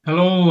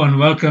Hello and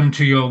welcome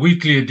to your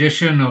weekly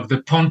edition of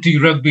the Ponty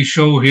Rugby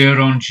Show here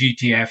on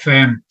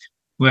GTFM,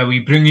 where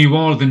we bring you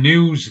all the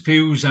news,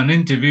 views and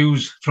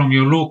interviews from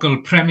your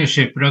local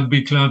Premiership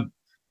rugby club,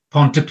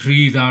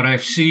 Pontypridd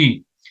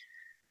RFC.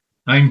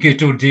 I'm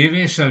Gito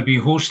Davis. I'll be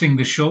hosting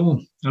the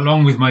show,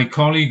 along with my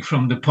colleague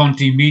from the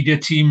Ponty media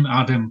team,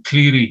 Adam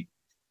Cleary.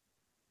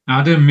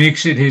 Adam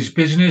makes it his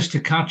business to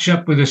catch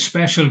up with a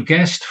special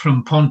guest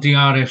from Ponty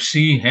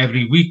RFC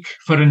every week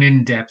for an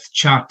in-depth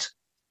chat.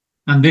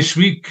 And this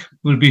week,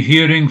 we'll be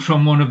hearing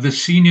from one of the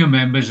senior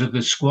members of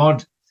the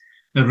squad,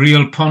 a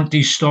real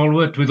Ponty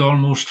stalwart with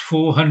almost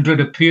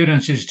 400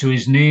 appearances to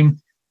his name,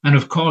 and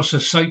of course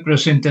a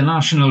Cyprus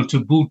international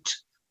to boot.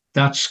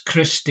 That's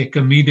Chris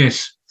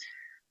Dikomidis.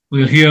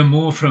 We'll hear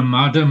more from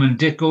Adam and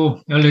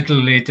Dicko a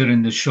little later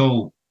in the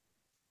show.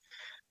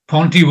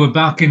 Ponty were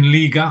back in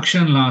league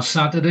action last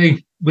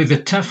Saturday with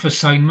the tough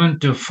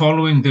assignment of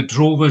following the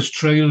Drovers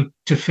trail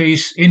to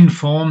face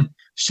in-form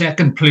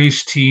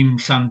second-place team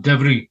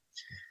Llandovery.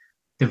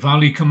 The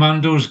Valley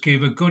Commandos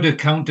gave a good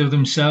account of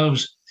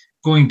themselves,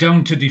 going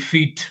down to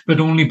defeat, but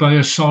only by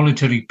a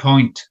solitary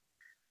point.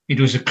 It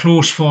was a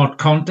close-fought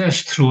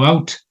contest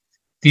throughout.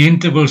 The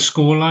interval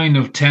scoreline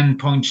of 10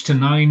 points to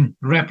 9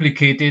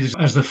 replicated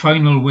as the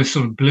final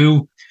whistle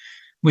blew,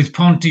 with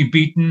Ponty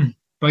beaten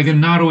by the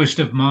narrowest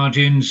of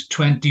margins,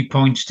 20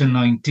 points to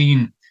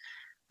 19,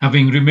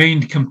 having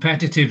remained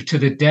competitive to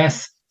the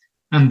death,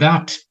 and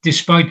that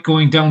despite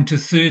going down to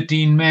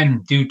 13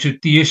 men due to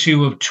the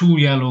issue of 2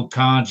 yellow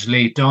cards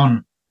late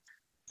on.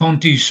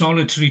 Ponty's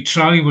solitary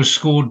try was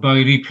scored by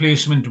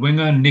replacement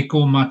winger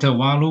Nico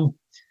Matawalu,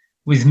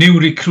 with new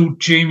recruit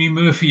Jamie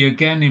Murphy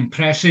again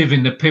impressive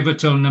in the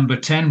pivotal number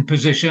 10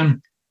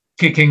 position,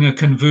 kicking a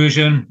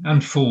conversion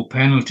and 4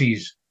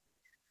 penalties.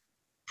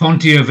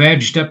 Ponty have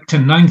edged up to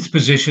 9th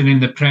position in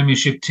the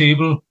Premiership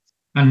table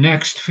and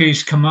next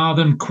face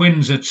Carmarthen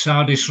Quins at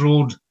Sardis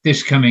Road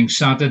this coming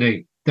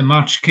Saturday, the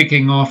match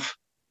kicking off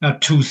at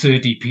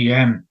 2:30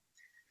 p.m.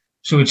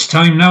 So it's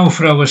time now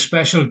for our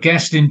special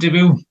guest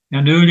interview,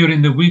 and earlier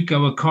in the week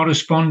our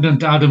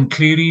correspondent Adam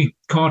Cleary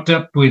caught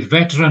up with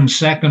veteran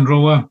second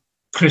rower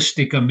Chris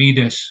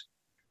Dikomidis.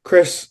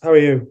 Chris, how are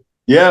you?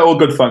 Yeah, all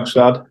good, thanks,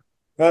 Dad.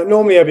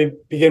 Normally I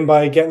begin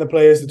by getting the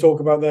players to talk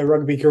about their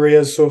rugby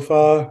careers so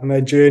far and their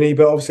journey,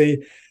 but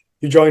obviously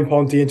you joined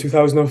Ponty in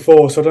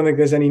 2004, so I don't think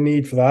there's any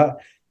need for that.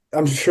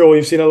 I'm sure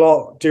you've seen a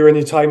lot during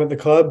your time at the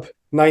club.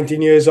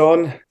 19 years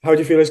on, how do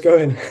you feel it's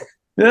going?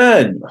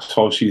 Yeah,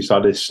 obviously it's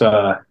had its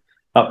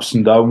ups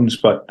and downs,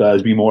 but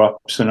there's been more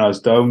ups than there's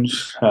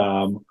downs.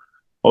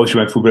 Obviously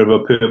went through a bit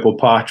of a purple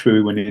patch where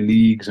we went in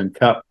leagues and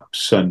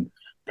cups and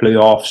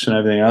playoffs and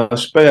everything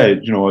else. But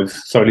yeah, I've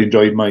thoroughly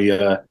enjoyed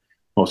my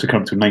also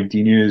come to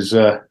 19 years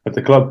at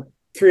the club.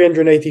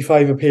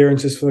 385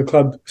 appearances for the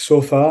club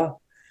so far.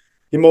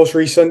 Your most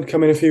recent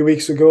coming a few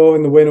weeks ago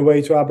in the win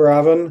away to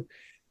Aberavon.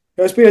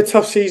 It's been a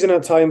tough season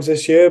at times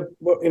this year.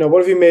 What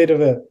have you made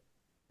of it?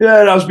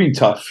 Yeah, it has been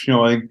tough.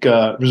 I think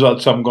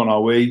results haven't gone our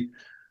way.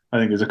 I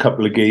think there's a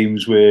couple of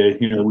games where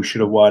we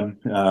should have won.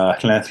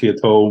 Llanelli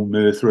at home,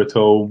 Merthyr at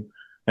home,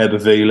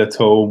 Ebervale at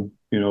home.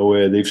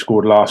 Where they've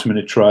scored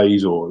last-minute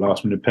tries or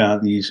last-minute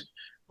penalties,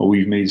 or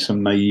we've made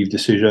some naive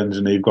decisions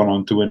and they've gone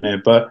on to win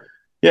it. But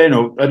yeah, I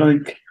don't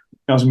think it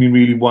hasn't been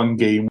really one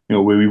game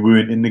where we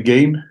weren't in the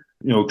game.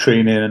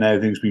 Training and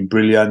everything's been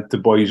brilliant. The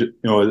boys,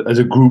 as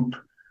a group,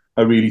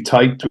 are really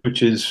tight,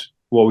 which is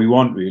what we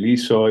want, really.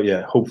 So,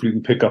 yeah, hopefully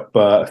we can pick up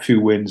a few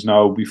wins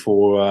now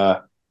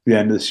before the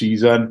end of the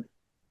season.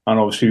 And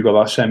obviously we've got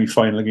that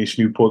semi-final against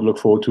Newport to look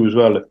forward to as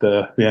well at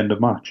the end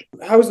of March.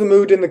 How's the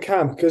mood in the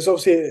camp? Because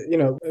obviously,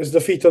 it was a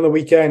defeat on the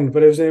weekend,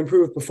 but it was an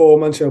improved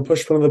performance,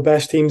 pushed one of the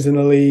best teams in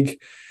the league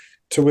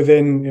to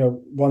within,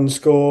 one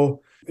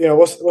score.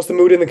 What's the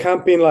mood in the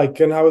camp been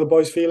like, and how are the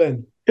boys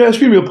feeling? Yeah, it's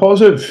been real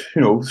positive,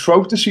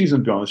 throughout the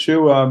season, to be honest with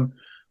you.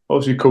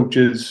 Obviously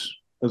coaches,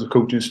 as a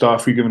coaching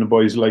staff, we're giving the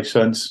boys a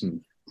licence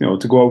and,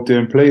 to go out there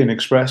and play and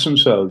express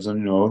themselves.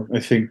 And, I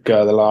think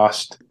the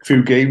last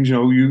few games,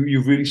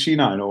 you've really seen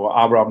that.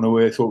 Aberavon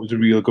away, I thought it was a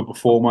real good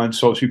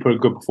performance. Obviously put a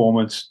good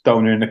performance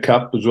down there in the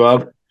cup as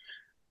well.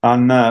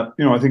 And, I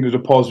think it was a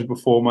positive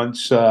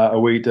performance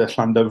away to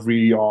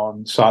Llandovery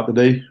on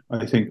Saturday.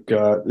 I think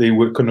they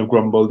couldn't have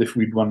grumbled if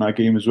we'd won that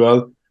game as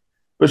well.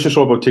 But it's just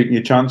all about taking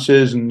your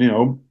chances and,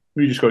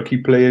 we just got to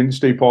keep playing,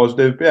 stay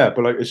positive. Yeah,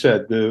 but like I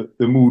said, the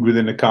mood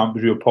within the camp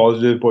is real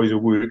positive. Boys are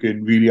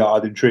working really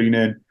hard in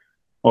training.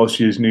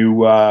 Obviously, his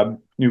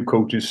new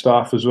coaching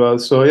staff as well.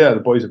 So yeah, the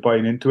boys are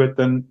buying into it,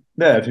 and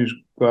yeah, everything's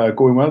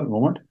going well at the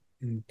moment.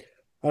 And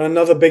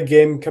another big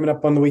game coming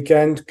up on the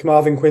weekend,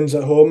 Carmarthen Quins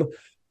at home.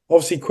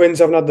 Obviously, Quins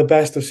haven't had the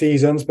best of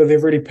seasons, but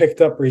they've really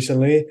picked up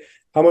recently.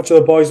 How much are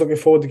the boys looking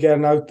forward to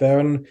getting out there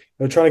and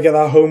trying to get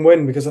that home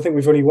win? Because I think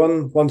we've only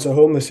won once at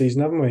home this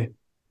season, haven't we?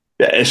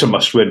 Yeah, it's a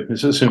must-win.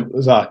 It's as simple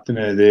as that.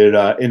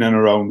 They're in and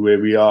around where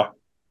we are.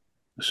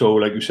 So,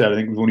 like you said, I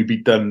think we've only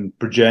beaten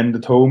Bridgend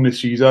at home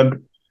this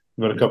season.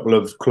 We've had a couple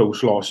of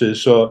close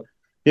losses. So,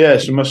 yeah,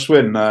 it's a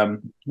must-win. I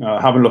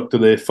haven't looked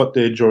at their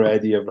footage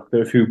already. I've looked at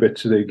a few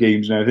bits of their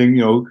games and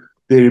everything.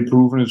 they're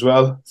improving as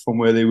well from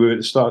where they were at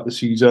the start of the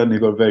season. They've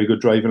got a very good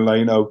driving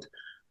line out.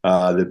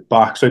 The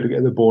backs try to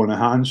get the ball in their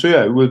hands. So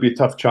yeah, it will be a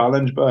tough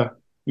challenge, but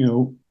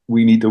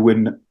we need to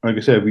win. Like I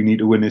said, we need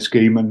to win this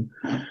game and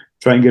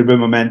try and get a bit of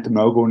momentum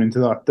now going into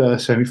that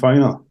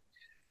semi-final.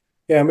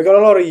 Yeah, and we got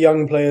a lot of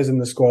young players in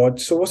the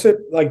squad. So what's it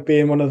like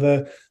being one of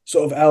the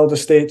sort of elder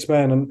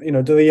statesmen?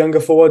 And do the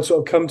younger forwards sort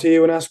of come to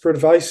you and ask for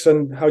advice,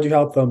 and how do you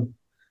help them?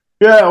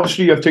 Yeah,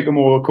 obviously I've taken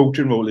more of a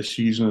coaching role this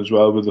season as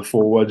well with the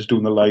forwards,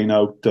 doing the line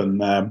out and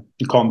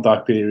the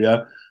contact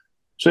area.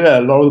 So yeah,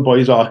 a lot of the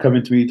boys are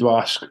coming to me to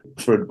ask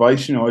for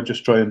advice. I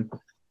just try and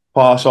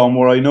pass on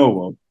what I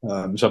know.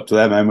 It's up to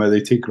them whether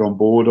they take it on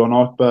board or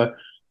not. But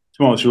to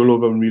be honest, all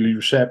of them really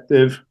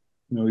receptive.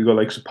 You've got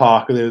like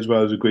Parker there as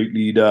well as a great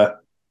leader.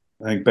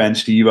 I think Ben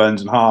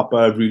Stevens and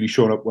Harper have really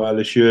shown up well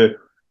this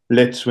year.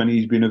 Litz when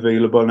he's been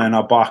available, and then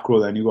our back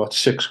row. Then you've got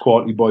 6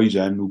 quality boys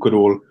in who could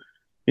all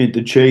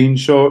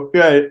interchange. So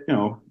yeah,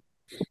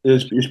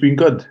 it's been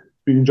good.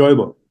 It's been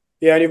enjoyable.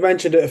 Yeah, and you've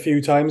mentioned it a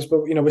few times,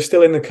 but we're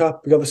still in the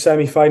cup. We got the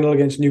semi-final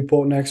against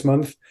Newport next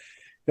month.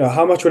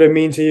 How much would it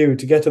mean to you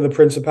to get to the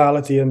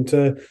Principality and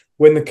to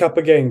win the cup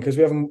again? Because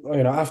we haven't,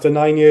 after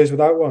 9 years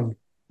without one.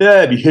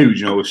 Yeah, it'd be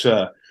huge.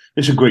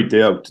 It's a great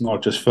day out,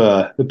 not just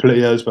for the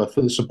players, but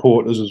for the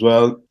supporters as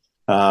well.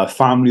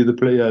 Family of the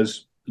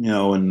players,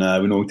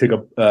 and we take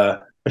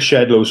a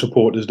shed load of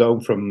supporters down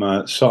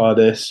from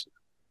Sardis.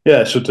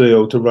 Yeah, so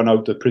to run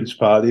out the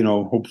Principality,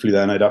 hopefully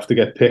then I'd have to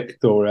get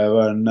picked or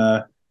whatever, and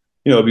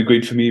it'd be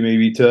great for me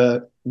maybe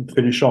to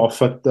finish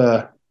off at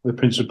the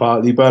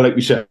Principality. But like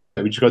we said,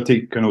 we just got to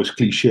take, it's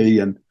cliche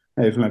and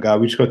everything like that.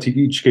 We just got to take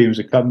each game as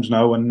it comes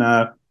now, and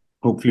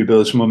hopefully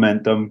build some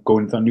momentum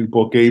going into that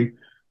Newport game.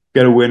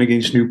 Get a win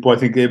against Newport.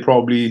 I think they're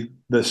probably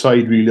the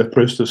side really that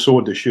pressed us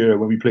sword this year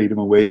when we played them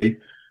away.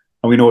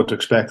 And we know what to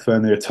expect for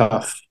them. They're a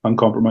tough,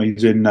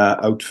 uncompromising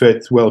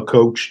outfit, well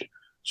coached.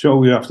 So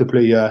we have to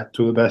play to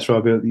the best of our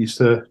abilities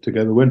to get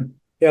the win.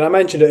 Yeah, and I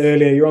mentioned it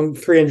earlier. You're on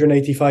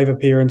 385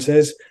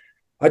 appearances.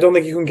 I don't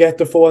think you can get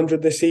to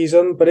 400 this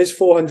season, but is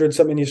 400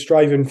 something you're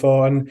striving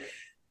for? And,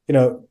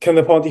 can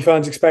the Ponty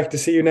fans expect to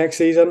see you next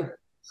season?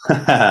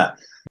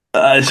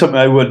 It's something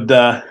I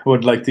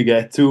would like to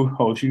get to.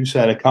 As you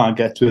said, I can't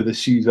get to it this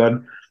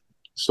season.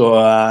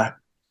 So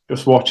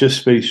just watch this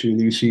space,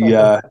 really.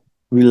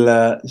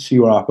 We'll see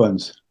what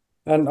happens.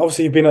 And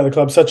obviously you've been at the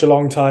club such a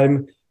long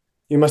time.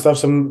 You must have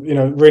some,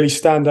 really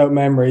standout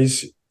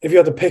memories. If you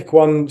had to pick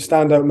one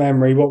standout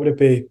memory, what would it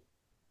be?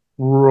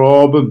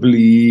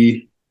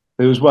 Probably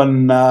there was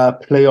one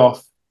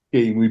playoff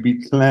game. We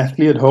beat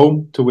Llanelli at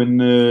home to win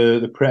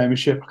the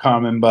Premiership. I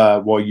can't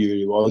remember what year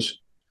it was.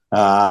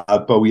 But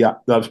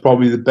that was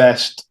probably the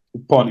best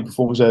Ponty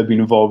performance I've been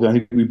involved in. I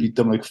think we beat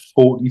them like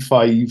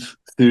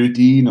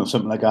 45-13 or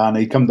something like that. And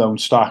they come down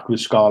stacked with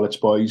Scarlet's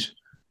boys.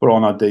 But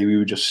on that day, we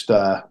were just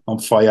on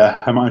fire.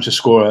 I managed to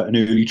score an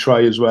early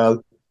try as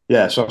well.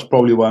 Yeah, so that's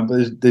probably one.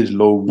 But there's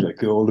loads,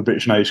 like all the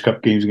British and Irish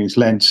Cup games against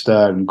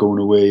Leinster and going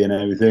away and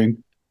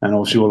everything. And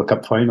obviously all the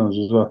cup finals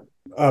as well.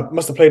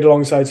 Must have played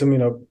alongside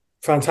some,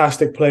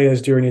 fantastic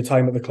players during your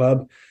time at the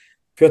club.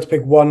 If you had to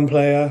pick one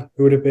player,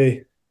 who would it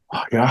be?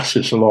 Oh, yes,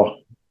 it's a lot.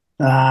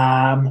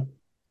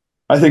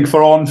 I think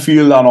for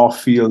on-field and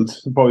off-field,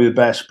 probably the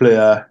best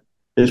player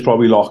is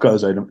probably Lockyer,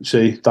 as I'd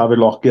say, David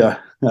Lockyer.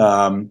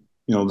 The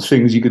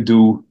things he could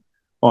do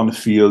on the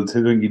field, I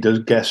think he does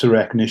get the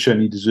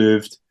recognition he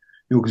deserved.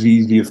 Because he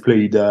easily have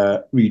played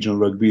regional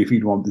rugby if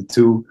he'd wanted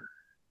to.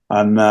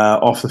 And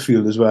off the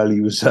field as well,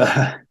 he was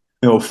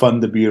fun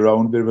to be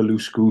around, a bit of a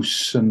loose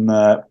goose. And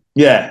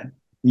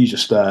he's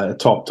just a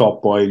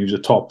top boy. He was a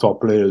top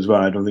player as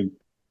well. I don't think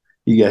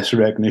he gets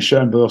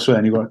recognition. But also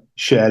then you got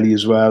Shelley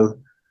as well.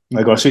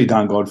 I got to say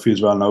Dan Godfrey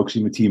as well now because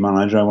he's my team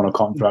manager. I want a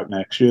contract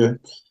next year.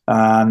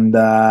 And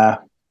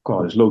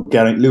there's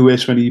Geraint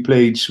Lewis when he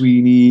played,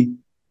 Sweeney,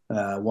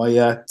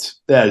 Wyatt.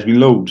 There's been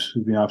loads.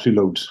 There's been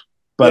absolutely loads.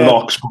 But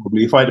Locks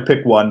probably. If I had to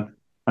pick one,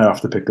 I'd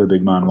have to pick the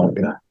big man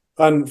Lockyer.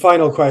 And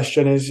final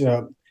question is,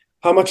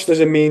 how much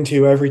does it mean to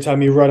you every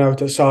time you run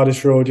out at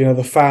Sardis Road?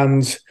 The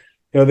fans,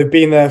 they've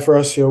been there for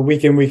us,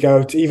 week in, week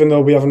out, even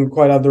though we haven't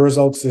quite had the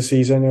results this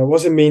season. What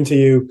does it mean to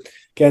you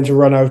getting to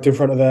run out in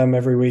front of them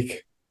every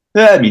week?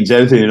 Yeah, it means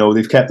everything.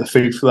 They've kept the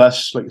faith with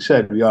us. Like I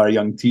said, we are a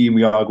young team.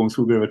 We are going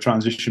through a bit of a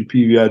transition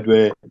period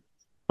where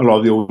a lot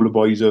of the older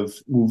boys have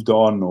moved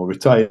on or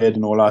retired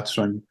and all that.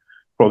 So I'm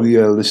probably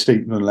the eldest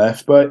statesman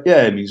left. But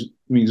yeah, it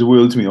means the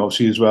world to me,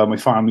 obviously, as well. My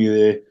family are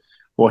there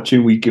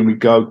watching week in,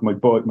 week out.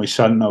 My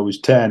son now is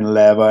 10,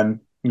 11.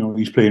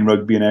 He's playing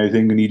rugby and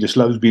everything, and he just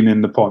loves being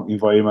in the Ponty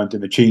environment, in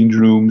the change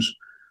rooms,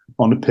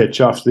 on the pitch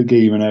after the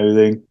game and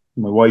everything.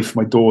 My wife,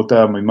 my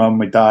daughter, my mum,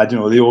 my dad,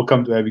 they all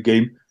come to every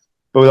game.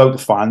 But without the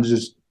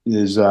fans,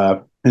 there's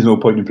no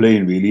point in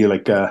playing, really.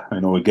 I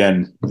know,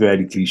 again,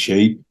 very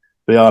cliche.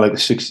 They are like the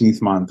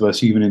 16th man to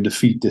us. Even in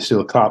defeat, they're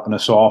still clapping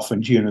us off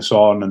and cheering us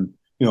on and,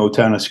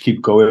 telling us to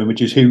keep going,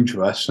 which is huge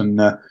for us. And,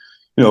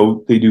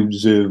 they do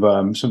deserve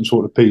some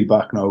sort of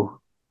payback now,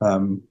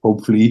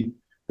 hopefully,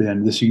 at the end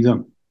of the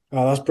season.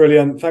 Oh, that's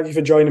brilliant. Thank you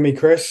for joining me,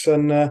 Chris.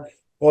 And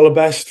all the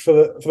best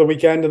for the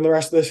weekend and the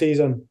rest of the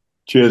season.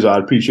 Cheers, I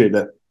appreciate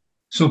it.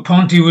 So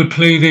Ponty will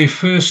play their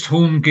first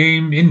home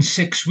game in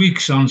 6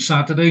 weeks on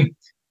Saturday,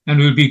 and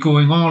will be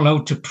going all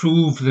out to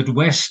prove that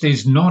West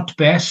is not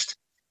best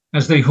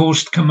as they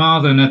host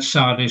Carmarthen at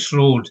Sardis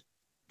Road,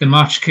 the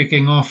match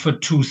kicking off at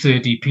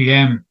 2:30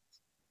 p.m.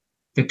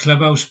 The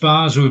clubhouse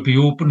bars will be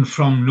open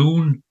from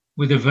noon,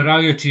 with a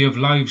variety of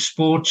live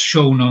sports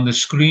shown on the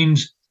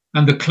screens,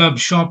 and the club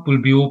shop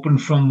will be open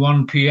from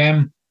 1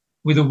 p.m,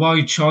 with a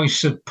wide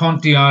choice of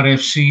Ponty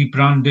RFC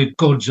branded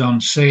goods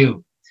on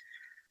sale.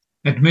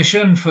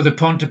 Admission for the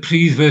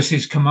Pontypridd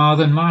versus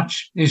Carmarthen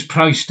match is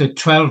priced at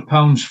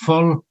 £12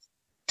 full,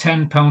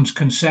 £10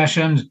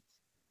 concessions,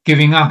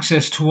 giving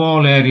access to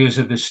all areas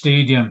of the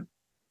stadium,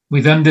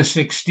 with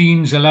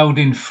under-16s allowed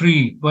in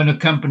free when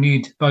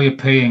accompanied by a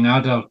paying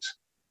adult.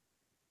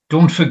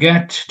 Don't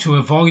forget to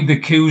avoid the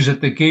queues at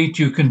the gate.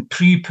 You can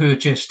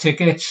pre-purchase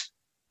tickets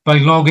by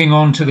logging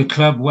on to the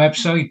club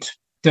website,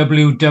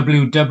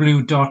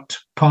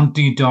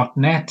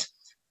 www.ponty.net,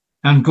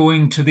 and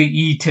going to the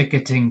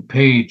e-ticketing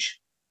page.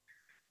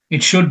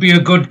 It should be a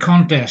good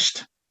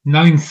contest.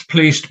 9th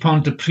placed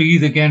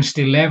Pontypridd against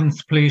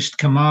 11th placed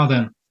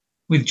Carmarthen,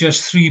 with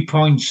just 3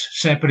 points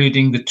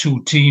separating the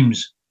two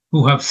teams,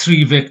 who have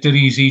 3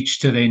 victories each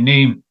to their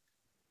name.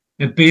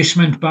 A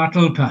basement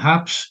battle,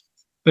 perhaps,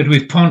 but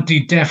with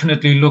Ponty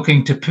definitely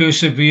looking to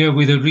persevere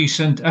with a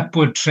recent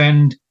upward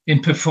trend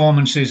in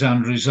performances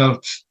and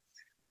results.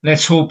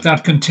 Let's hope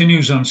that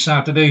continues on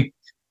Saturday,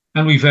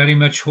 and we very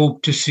much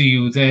hope to see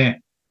you there.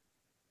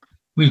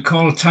 We'll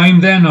call time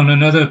then on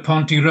another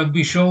Ponty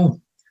Rugby show.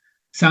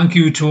 Thank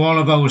you to all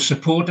of our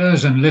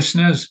supporters and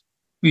listeners.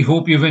 We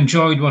hope you've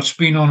enjoyed what's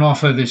been on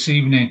offer this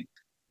evening.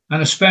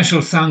 And a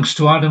special thanks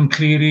to Adam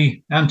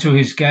Cleary and to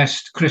his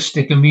guest, Chris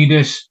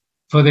Dickamidis,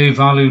 for their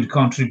valued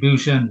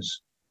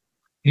contributions.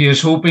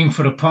 Here's hoping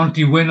for a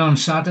Ponty win on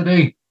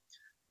Saturday.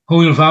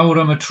 Hwyl fawr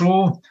am y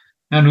tro,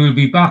 and we'll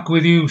be back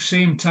with you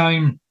same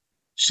time,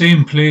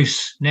 same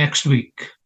place next week.